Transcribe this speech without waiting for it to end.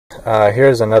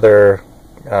here's another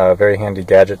very handy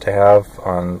gadget to have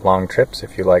on long trips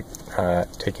if you like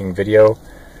taking video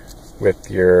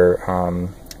with your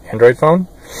Android phone.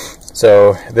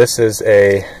 So this is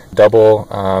a double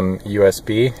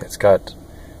USB. It's got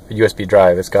a USB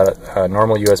drive. It's got a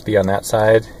normal USB on that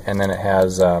side, and then it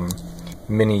has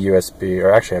mini USB,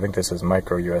 or actually I think this is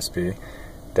micro USB,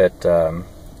 that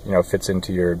you know, fits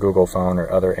into your Google phone or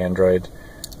other Android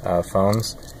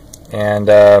phones. And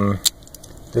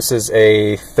this is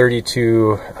a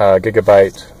 32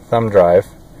 gigabyte thumb drive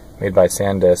made by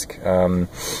SanDisk.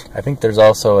 I think there's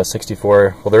also a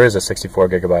 64, well, there is a 64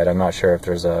 gigabyte. I'm not sure if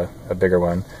there's a bigger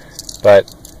one,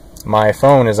 but my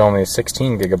phone is only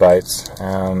 16 gigabytes,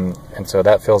 and so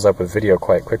that fills up with video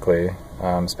quite quickly,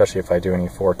 especially if I do any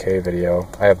 4K video.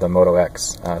 I have the Moto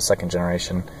X second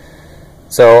generation.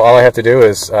 So all I have to do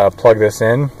is plug this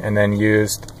in and then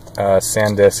use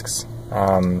SanDisk's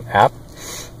app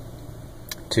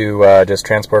to just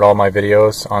transport all my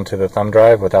videos onto the thumb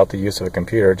drive without the use of a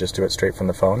computer. Just do it straight from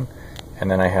the phone,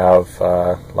 and then I have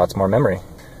lots more memory.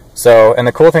 So, and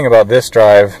the cool thing about this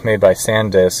drive made by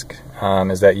SanDisk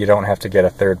is that you don't have to get a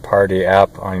third-party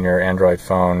app on your Android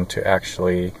phone to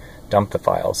actually dump the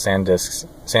files.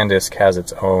 SanDisk has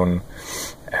its own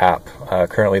app.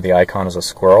 Currently the icon is a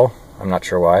squirrel. I'm not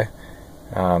sure why.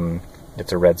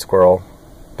 It's a red squirrel,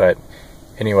 but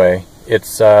anyway,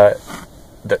 it's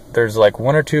there's like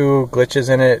one or two glitches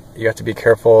in it. You have to be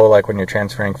careful, like when you're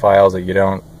transferring files, that you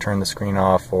don't turn the screen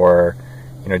off or,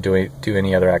 you know, do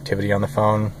any other activity on the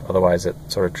phone. Otherwise, it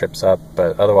sort of trips up.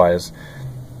 But otherwise,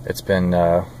 it's been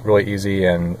really easy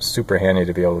and super handy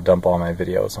to be able to dump all my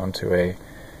videos onto a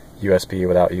USB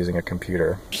without using a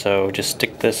computer. So just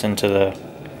stick this into the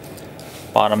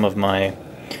bottom of my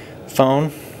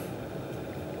phone,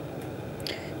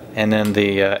 and then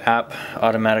the app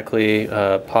automatically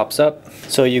pops up.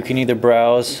 So you can either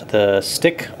browse the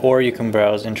stick or you can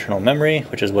browse internal memory,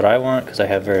 which is what I want because I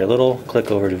have very little.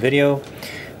 Click over to video.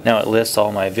 Now it lists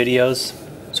all my videos.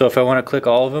 So if I want to click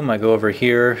all of them, I go over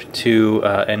here to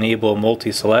enable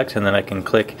multi-select, and then I can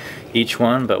click each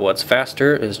one, but what's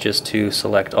faster is just to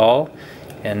select all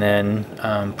and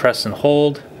then press and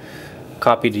hold,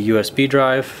 copy to USB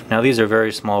drive. Now these are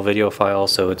very small video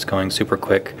files, so it's going super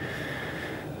quick.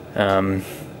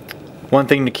 One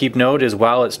thing to keep note is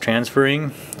while it's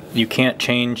transferring, you can't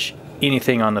change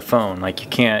anything on the phone. Like you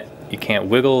can't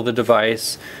wiggle the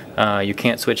device, you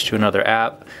can't switch to another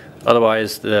app.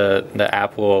 Otherwise the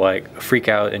app will like freak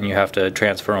out and you have to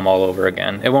transfer them all over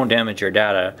again. It won't damage your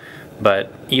data, but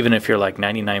even if you're like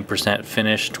 99%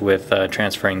 finished with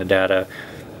transferring the data,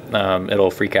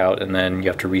 it'll freak out and then you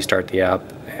have to restart the app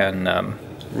and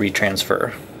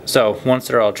retransfer. So once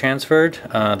they're all transferred,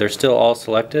 they're still all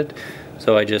selected.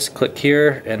 So I just click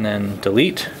here and then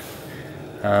delete.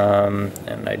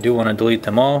 And I do want to delete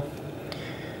them all.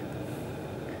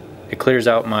 It clears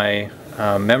out my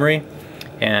memory,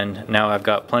 and now I've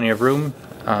got plenty of room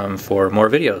for more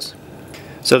videos.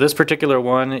 So this particular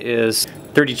one is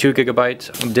 32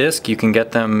 gigabyte disk. You can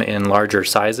get them in larger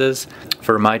sizes.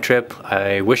 For my trip,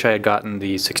 I wish I had gotten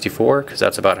the 64 because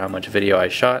that's about how much video I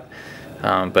shot.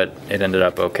 But it ended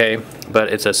up okay.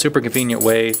 But it's a super convenient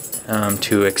way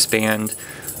to expand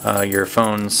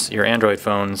your Android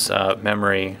phone's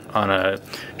memory on a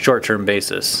short-term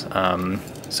basis.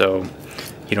 So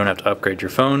you don't have to upgrade your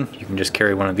phone. You can just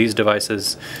carry one of these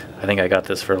devices. I think I got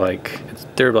this for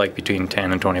they're like between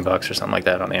 10 and 20 bucks or something like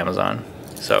that on Amazon.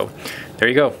 So there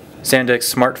you go.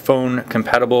 SanDisk smartphone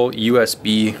compatible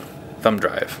USB thumb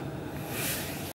drive.